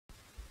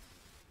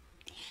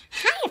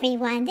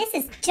everyone, this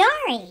is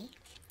Dory.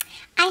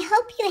 I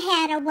hope you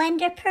had a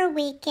wonderful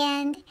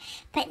weekend,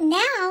 but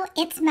now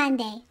it's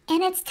Monday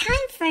and it's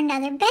time for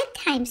another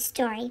bedtime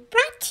story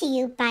brought to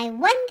you by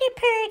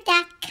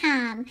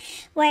Wonderpur.com,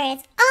 where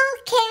it's all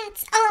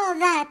cats all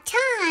the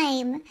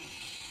time.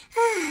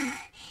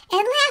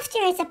 And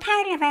laughter is a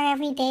part of our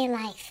everyday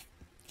life.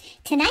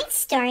 Tonight's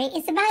story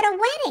is about a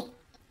wedding.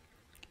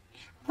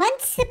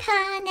 Once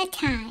upon a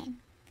time,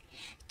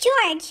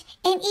 George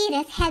and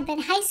Edith had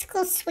been high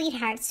school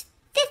sweethearts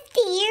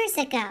 50 years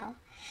ago,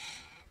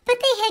 but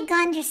they had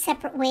gone their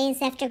separate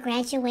ways after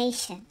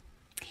graduation.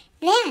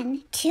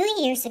 Then,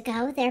 2 years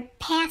ago, their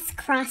paths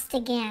crossed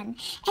again,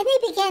 and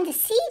they began to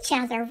see each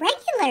other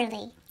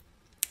regularly.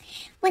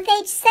 With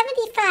age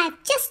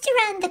 75 just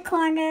around the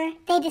corner,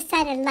 they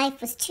decided life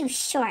was too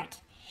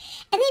short,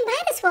 and they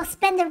might as well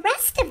spend the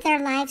rest of their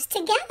lives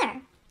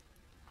together.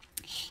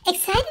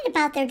 Excited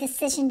about their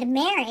decision to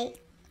marry,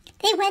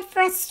 they went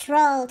for a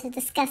stroll to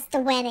discuss the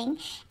wedding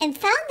and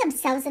found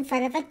themselves in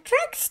front of a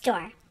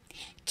drugstore.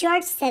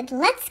 George said,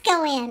 "Let's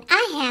go in.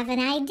 I have an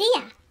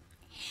idea."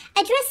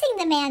 Addressing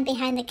the man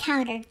behind the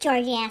counter,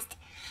 George asked,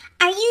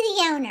 "Are you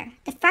the owner?"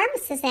 The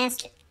pharmacist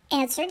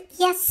answered,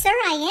 "Yes, sir,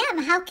 I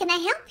am. How can I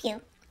help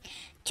you?"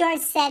 George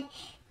said,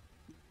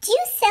 "Do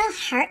you sell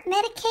heart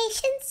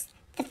medications?"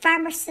 The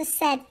pharmacist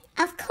said,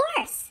 "Of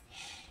course."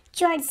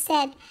 George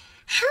said,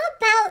 "How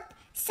about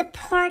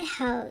support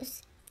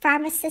hose?"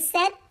 Pharmacist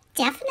said,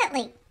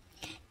 "Definitely."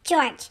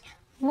 George,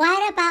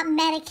 "What about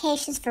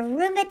medications for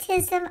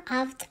rheumatism,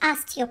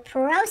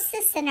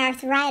 osteoporosis, and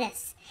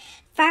arthritis?"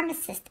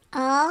 Pharmacist,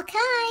 "All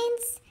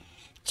kinds."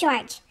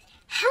 George,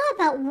 "How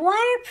about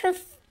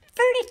waterproof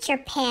furniture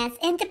pads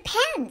and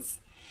depends?"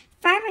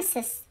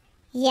 Pharmacist,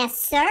 "Yes,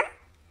 sir."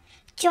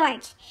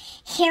 George,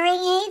 "Hearing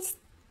aids,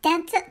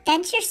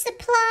 denture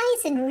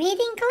supplies, and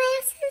reading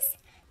glasses?"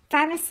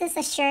 Pharmacist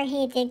assured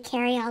he did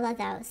carry all of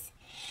those.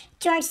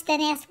 George then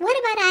asked, "What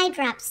about eye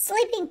drops,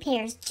 sleeping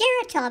pills,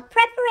 Geritol,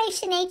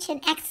 Preparation H,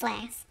 and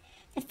X-Lax?"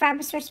 The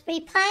pharmacist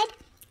replied,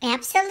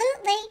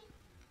 "Absolutely."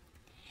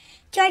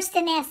 George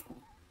then asked,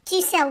 "Do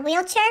you sell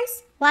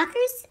wheelchairs,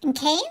 walkers, and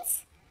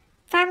canes?"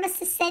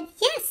 Pharmacist said,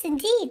 "Yes,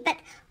 indeed, but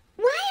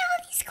why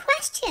all these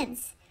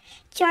questions?"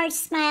 George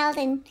smiled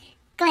and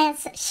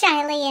glanced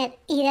shyly at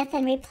Edith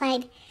and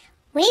replied,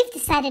 "We've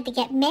decided to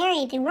get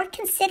married and we're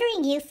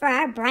considering you for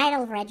our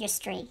bridal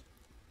registry."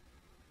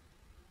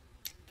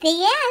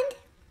 The end.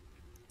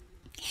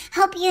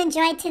 Hope you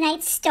enjoyed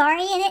tonight's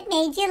story and it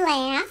made you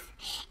laugh.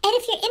 And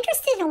if you're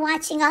interested in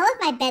watching all of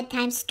my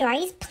bedtime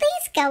stories,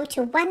 please go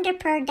to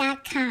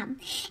Wonderpur.com.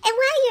 And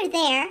while you're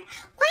there,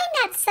 why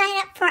not sign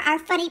up for our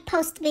funny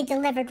post to be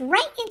delivered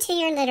right into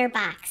your litter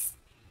box?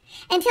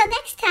 Until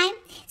next time,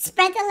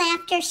 spread the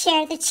laughter,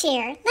 share the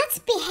cheer. Let's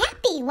be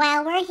happy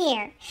while we're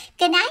here.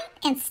 Good night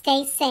and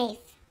stay safe.